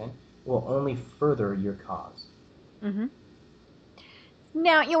of content will only further your cause.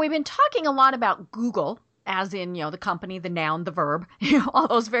 Now, we've been talking a lot about Google, as in, the company, the noun, the verb, all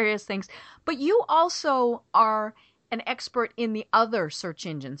those various things. But you also are an expert in the other search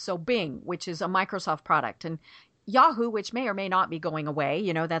engines. So Bing, which is a Microsoft product, and Yahoo, which may or may not be going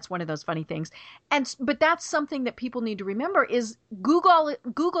away. That's one of those funny things. But that's something that people need to remember is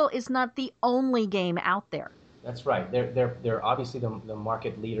Google is not the only game out there. That's right. They're obviously the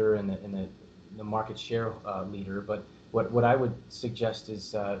market leader and the market share leader. But what I would suggest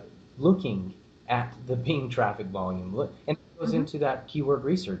is looking at the Bing traffic volume. And it goes into that keyword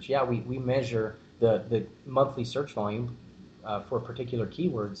research. Yeah, we measure the monthly search volume for particular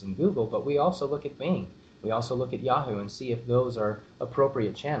keywords in Google, but we also look at Bing. We also look at Yahoo and see if those are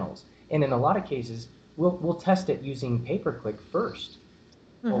appropriate channels. And in a lot of cases, we'll test it using pay-per-click first.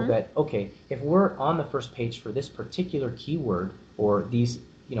 So that, okay, if we're on the first page for this particular keyword or these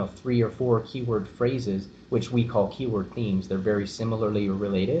 3 or 4 keyword phrases, which we call keyword themes, they're very similarly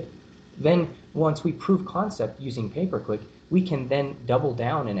related. Then once we prove concept using pay-per-click, we can then double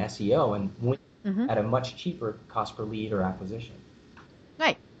down in SEO and win at a much cheaper cost per lead or acquisition.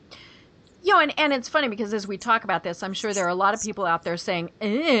 Right. And it's funny because as we talk about this, I'm sure there are a lot of people out there saying,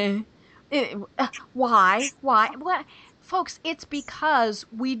 Why? Why? Well, folks, it's because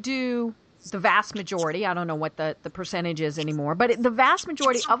we do the vast majority, I don't know what the percentage is anymore, but the vast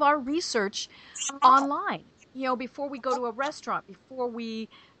majority of our research online. Before we go to a restaurant, before we,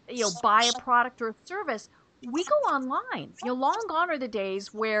 buy a product or a service, we go online. Long gone are the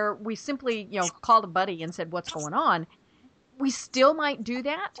days where we simply, called a buddy and said, "What's going on?" We still might do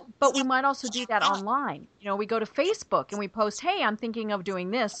that, but we might also do that online. We go to Facebook and we post, "Hey, I'm thinking of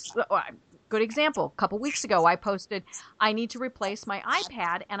doing this." Good example. A couple weeks ago, I posted, "I need to replace my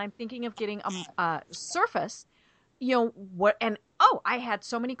iPad and I'm thinking of getting a Surface." What, and oh, I had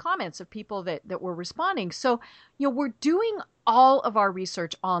so many comments of people that were responding. So, we're doing all of our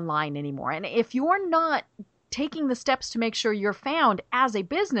research online anymore. And if you're not taking the steps to make sure you're found as a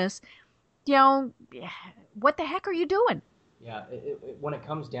business, what the heck are you doing? Yeah, when it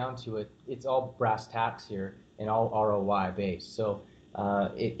comes down to it, it's all brass tacks here and all ROI based. So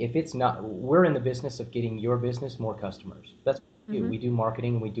if it's not, we're in the business of getting your business more customers. That's what we do. We do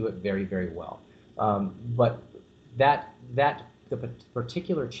marketing and we do it very, very well. But the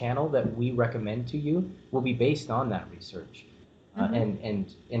particular channel that we recommend to you will be based on that research.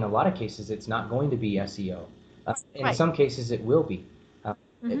 And in a lot of cases, it's not going to be SEO. In some cases, it will be.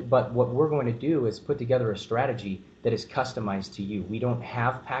 But what we're going to do is put together a strategy that is customized to you. We don't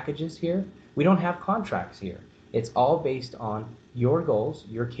have packages here. We don't have contracts here. It's all based on your goals,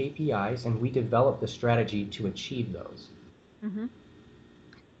 your KPIs, and we develop the strategy to achieve those.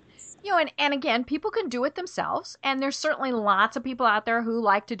 And again, people can do it themselves, and there's certainly lots of people out there who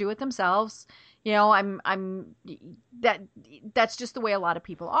like to do it themselves. That's just the way a lot of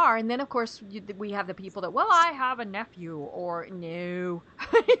people are. And then, of course, we have the people that, well, I have a nephew, or no.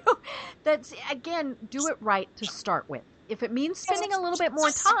 That's, again, do it right to start with. If it means spending a little bit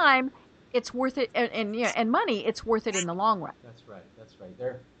more time, it's worth it, and money, it's worth it in the long run. That's right.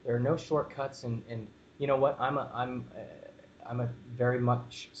 There are no shortcuts, and you know what? I'm a very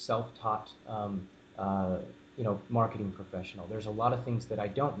much self-taught, marketing professional. There's a lot of things that I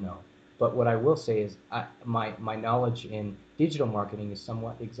don't know. But what I will say is my knowledge in digital marketing is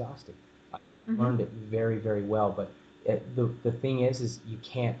somewhat exhaustive. I learned it very, very well, but the thing is you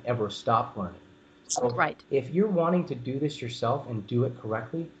can't ever stop learning. So if you're wanting to do this yourself and do it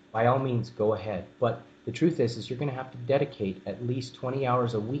correctly, by all means, go ahead. But the truth is you're going to have to dedicate at least 20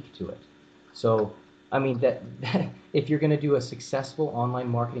 hours a week to it. So, I mean, that if you're going to do a successful online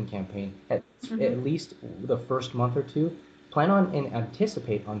marketing campaign, at least the first month or two, plan on and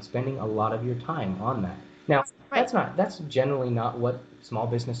anticipate on spending a lot of your time on that. Now, that's generally not what small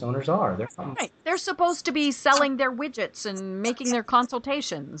business owners are. They're supposed to be selling their widgets and making their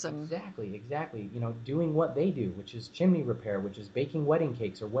consultations. And Exactly. Doing what they do, which is chimney repair, which is baking wedding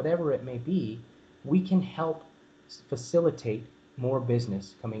cakes, or whatever it may be. We can help facilitate more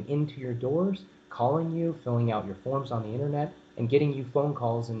business coming into your doors, calling you, filling out your forms on the internet, and getting you phone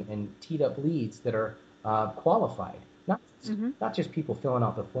calls and teed up leads that are qualified. Not just people filling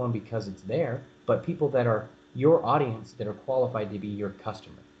out the form because it's there, but people that are your audience that are qualified to be your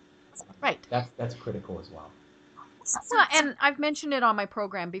customer. Right. That's critical as well. Well, and I've mentioned it on my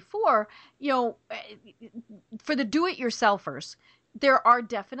program before, for the do-it-yourselfers, there are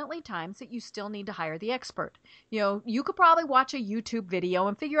definitely times that you still need to hire the expert. You could probably watch a YouTube video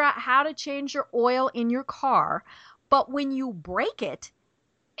and figure out how to change your oil in your car, but when you break it,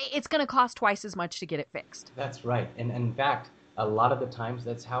 it's going to cost twice as much to get it fixed. That's right. And in fact, a lot of the times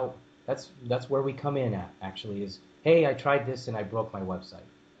that's where we come in at, actually, is, hey, I tried this and I broke my website.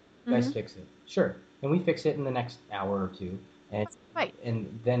 You guys fix it. Sure. And we fix it in the next hour or two.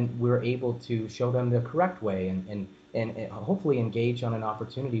 And then we're able to show them the correct way and hopefully engage on an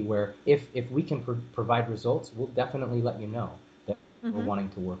opportunity where if we can provide results, we'll definitely let you know that we're wanting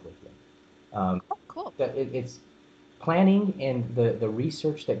to work with you. Cool. It's planning and the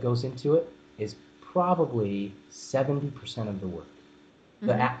research that goes into it is probably 70% of the work.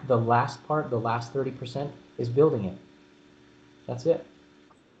 The last part, the last 30%, is building it. That's it.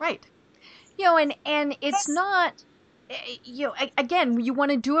 Right. And it's not, again, you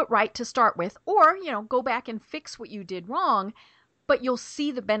want to do it right to start with, or, go back and fix what you did wrong, but you'll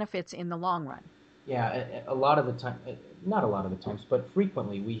see the benefits in the long run. Yeah, a lot of the time, not a lot of the times, but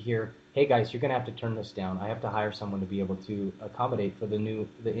frequently we hear, hey guys, you're going to have to turn this down. I have to hire someone to be able to accommodate for the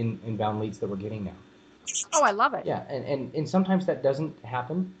inbound leads that we're getting now. Oh, I love it. Yeah, and sometimes that doesn't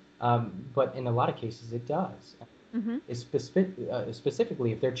happen, but in a lot of cases it does. It's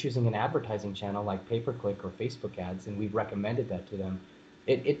specifically if they're choosing an advertising channel like pay-per-click or Facebook ads, and we've recommended that to them,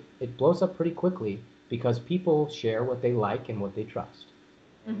 it blows up pretty quickly because people share what they like and what they trust.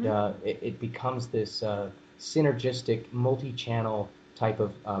 And it becomes this synergistic, multi-channel type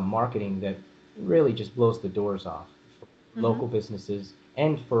of marketing that really just blows the doors off for local businesses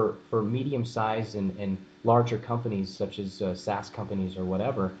and for medium-sized and larger companies such as SaaS companies or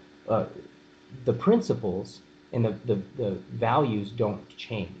whatever. The principles and the values don't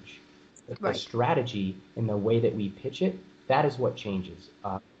change. The strategy and the way that we pitch it, that is what changes.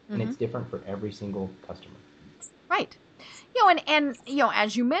 And it's different for every single customer. Right. And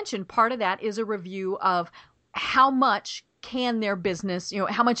as you mentioned, part of that is a review of how much can their business,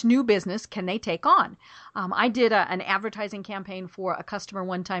 how much new business can they take on? I did an advertising campaign for a customer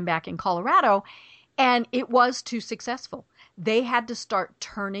one time back in Colorado, and it was too successful. They had to start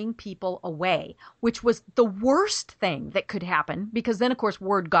turning people away, which was the worst thing that could happen because then, of course,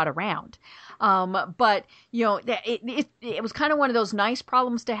 word got around. But it was kind of one of those nice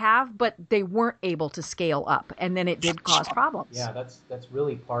problems to have, but they weren't able to scale up, and then it did cause problems. Yeah, that's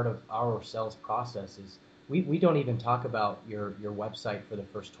really part of our sales process. Is we don't even talk about your website for the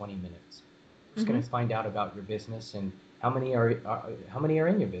first 20 minutes. We're just going to find out about your business and how many are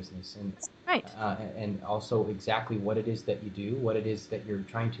in your business, and and also exactly what it is that you do, what it is that you're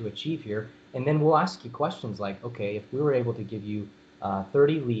trying to achieve here, and then we'll ask you questions like, okay, if we were able to give you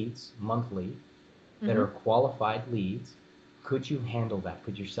 30 leads monthly that are qualified leads, could you handle that?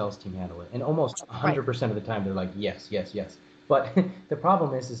 Could your sales team handle it? And almost 100% of the time they're like, yes, yes, yes. But the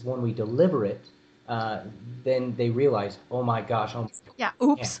problem is when we deliver it, then they realize, oh my gosh,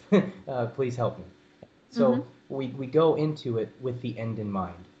 oops, please help me. So we go into it with the end in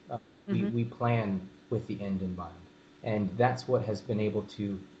mind. We plan with the end in mind, and that's what has been able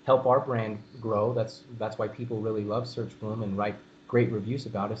to help our brand grow. That's why people really love Searchbloom and write great reviews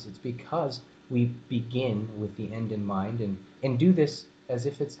about us. It's because we begin with the end in mind and do this as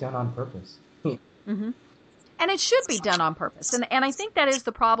if it's done on purpose. And it should be done on purpose. And I think that is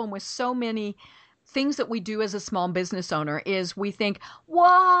the problem with so many things that we do as a small business owner is we think,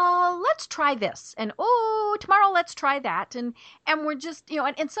 well, let's try this. And, tomorrow let's try that. And we're just,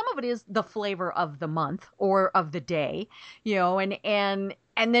 and some of it is the flavor of the month or of the day, and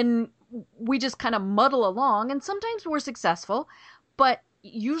then we just kind of muddle along. And sometimes we're successful, but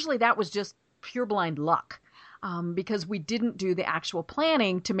usually that was just pure blind luck. Because we didn't do the actual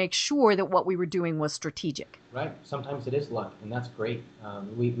planning to make sure that what we were doing was strategic. Right. Sometimes it is luck, and that's great.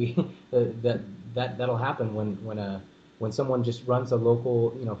 That'll happen when someone just runs a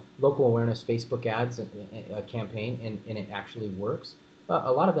local awareness Facebook ads campaign and it actually works.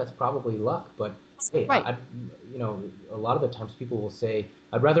 A lot of that's probably luck, but hey, a lot of the times people will say,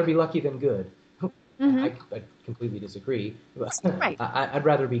 "I'd rather be lucky than good." I completely disagree. I'd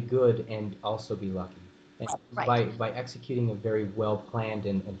rather be good and also be lucky. And by executing a very well planned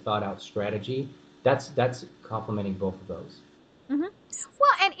and thought out strategy, that's complementing both of those.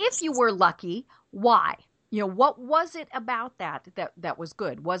 Well, and if you were lucky, why? What was it about that was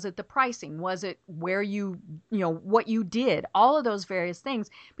good? Was it the pricing? Was it where what you did? All of those various things,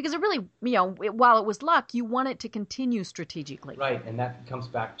 because it really, while it was luck, you want it to continue strategically. Right, and that comes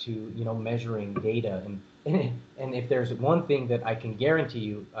back to measuring data, and if there's one thing that I can guarantee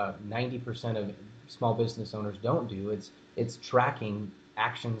you, 90% of small business owners don't do, it's tracking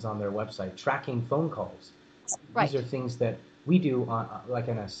actions on their website, tracking phone calls. These are things that we do like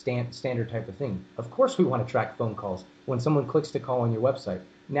in a standard type of thing. Of course we want to track phone calls. When someone clicks to call on your website,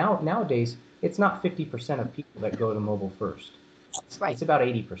 nowadays it's not 50% of people that go to mobile first. It's about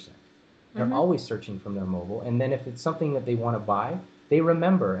 80%. They're always searching from their mobile, and then if it's something that they want to buy, they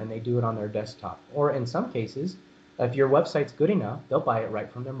remember and they do it on their desktop. Or in some cases, if your website's good enough, they'll buy it right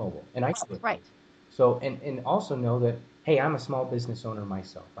from their mobile. And I do it. So, and also know that, hey, I'm a small business owner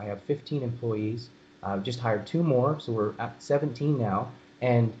myself. I have 15 employees. I've just hired 2 more, so we're at 17 now.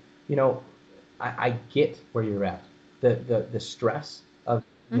 And, I get where you're at. The stress of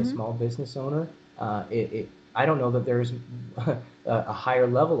being a small business owner, I don't know that there's a higher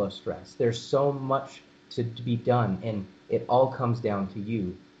level of stress. There's so much to be done, and it all comes down to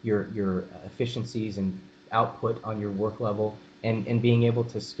your efficiencies and output on your work level and being able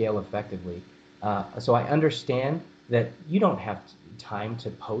to scale effectively. So I understand that you don't have time to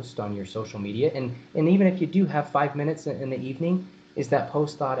post on your social media, and even if you do have 5 minutes in the evening, is that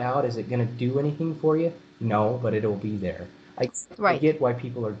post thought out? Is it going to do anything for you? No, but it'll be there. I get why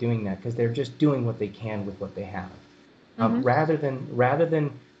people are doing that, because they're just doing what they can with what they have. Rather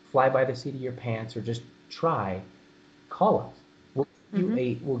than fly by the seat of your pants or just try, call us.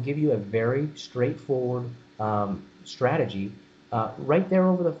 We'll give you a very straightforward strategy right there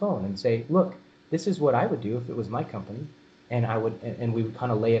over the phone and say, look, this is what I would do if it was my company, and we would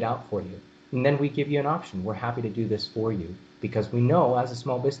kind of lay it out for you. And then we give you an option. We're happy to do this for you, because we know as a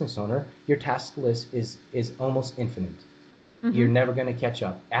small business owner, your task list is almost infinite. You're never going to catch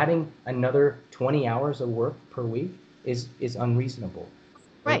up. Adding another 20 hours of work per week is unreasonable.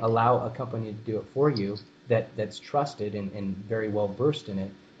 Right. Allow a company to do it for you that's trusted and very well versed in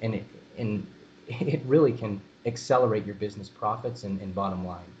it, and it really can accelerate your business profits and bottom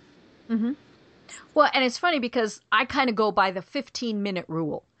line. Mm-hmm. Well, and it's funny because I kind of go by the 15-minute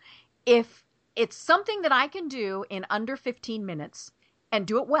rule. If it's something that I can do in under 15 minutes and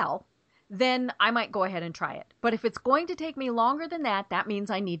do it well, then I might go ahead and try it. But if it's going to take me longer than that, that means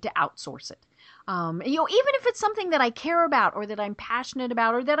I need to outsource it. Even if it's something that I care about or that I'm passionate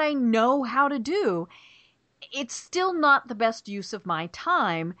about or that I know how to do, it's still not the best use of my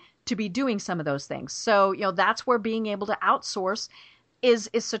time to be doing some of those things. So, that's where being able to outsource is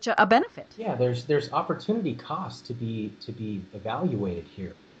such a benefit. Yeah, there's opportunity cost to be evaluated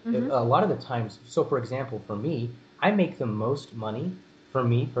here. A lot of the times, so for example, for me, I make the most money for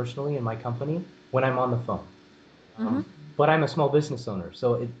me personally in my company when I'm on the phone. But I'm a small business owner,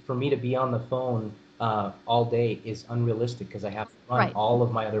 so for me to be on the phone all day is unrealistic because I have to run all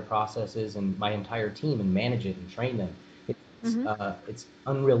of my other processes and my entire team and manage it and train them. It's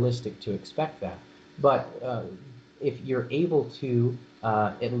unrealistic to expect that. But if you're able to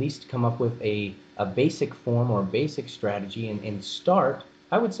at least come up with a basic form or a basic strategy and start,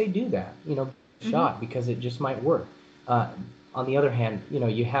 I would say do that. Shot because it just might work. On the other hand,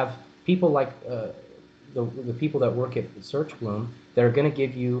 you have people like the people that work at Searchbloom that are going to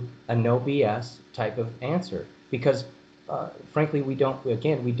give you a no BS type of answer because, frankly, we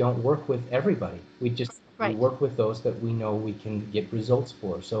don't work with everybody. We work with those that we know we can get results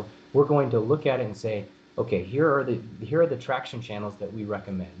for. So we're going to look at it and say, okay, here are the traction channels that we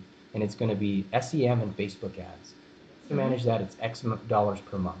recommend, and it's going to be SEM and Facebook ads. To manage that, it's X dollars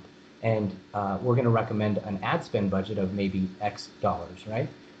per month. And we're going to recommend an ad spend budget of maybe X dollars, right?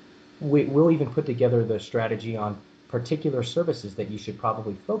 We'll even put together the strategy on particular services that you should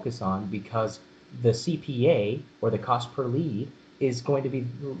probably focus on because the CPA, or the cost per lead, is going to be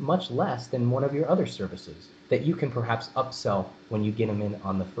much less than one of your other services that you can perhaps upsell when you get them in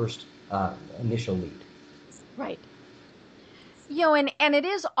on the first initial lead. Right. And it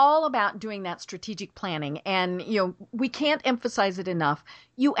is all about doing that strategic planning. And, we can't emphasize it enough.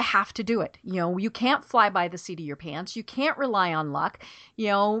 You have to do it. You can't fly by the seat of your pants. You can't rely on luck.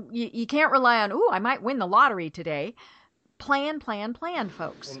 You can't rely on, I might win the lottery today. Plan,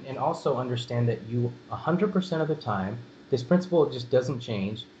 folks. And also understand that you 100% of the time, this principle just doesn't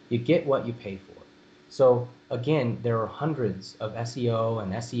change. You get what you pay for. So again, there are hundreds of SEO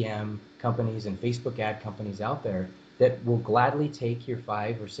and SEM companies and Facebook ad companies out there that will gladly take your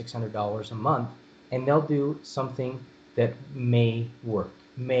 $500 or $600 a month, and they'll do something that may work,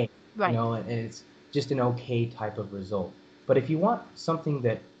 and it's just an okay type of result. But if you want something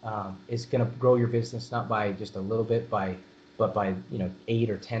that is going to grow your business not by just a little bit, but by 8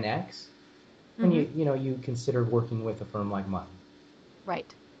 or 10x, then you consider working with a firm like mine.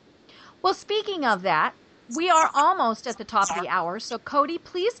 Right. Well, speaking of that, we are almost at the top of the hour. So, Cody,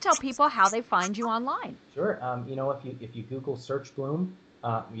 please tell people how they find you online. Sure. If you Google Searchbloom,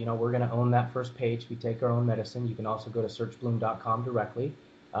 we're going to own that first page. We take our own medicine. You can also go to searchbloom.com directly.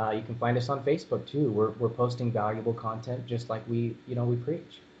 You can find us on Facebook too. We're posting valuable content just like we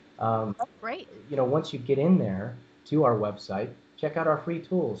preach. Great. Once you get in there to our website, check out our free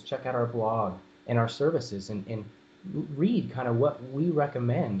tools, check out our blog and our services, and read kind of what we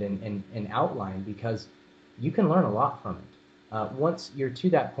recommend and outline, because you can learn a lot from it. Once you're to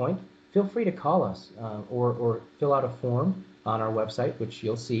that point, feel free to call us or fill out a form on our website, which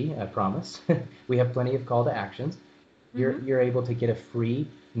you'll see, I promise. We have plenty of call to actions. You're able to get a free,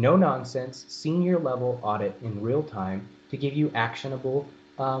 no-nonsense, senior-level audit in real time to give you actionable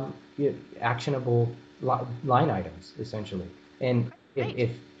line items, essentially. And if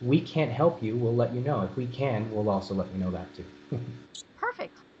we can't help you, we'll let you know. If we can, we'll also let you know that too.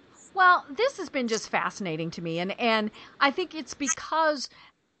 Perfect. Well, this has been just fascinating to me, and I think it's because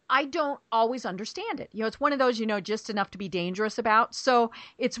I don't always understand it. It's one of those, just enough to be dangerous about. So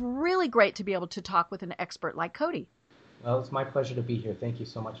it's really great to be able to talk with an expert like Cody. Well, it's my pleasure to be here. Thank you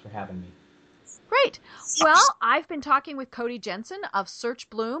so much for having me. Great. Well, I've been talking with Cody Jensen of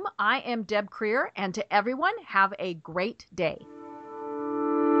Searchbloom. I am Deb Creer, and to everyone, have a great day.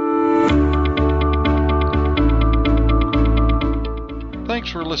 Thanks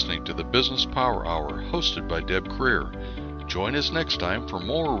for listening to the Business Power Hour, hosted by Deb Creer. Join us next time for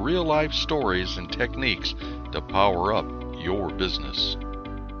more real-life stories and techniques to power up your business.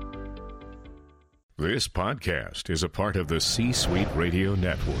 This podcast is a part of the C-Suite Radio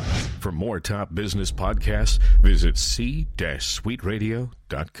Network. For more top business podcasts, visit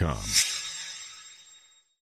c-suiteradio.com.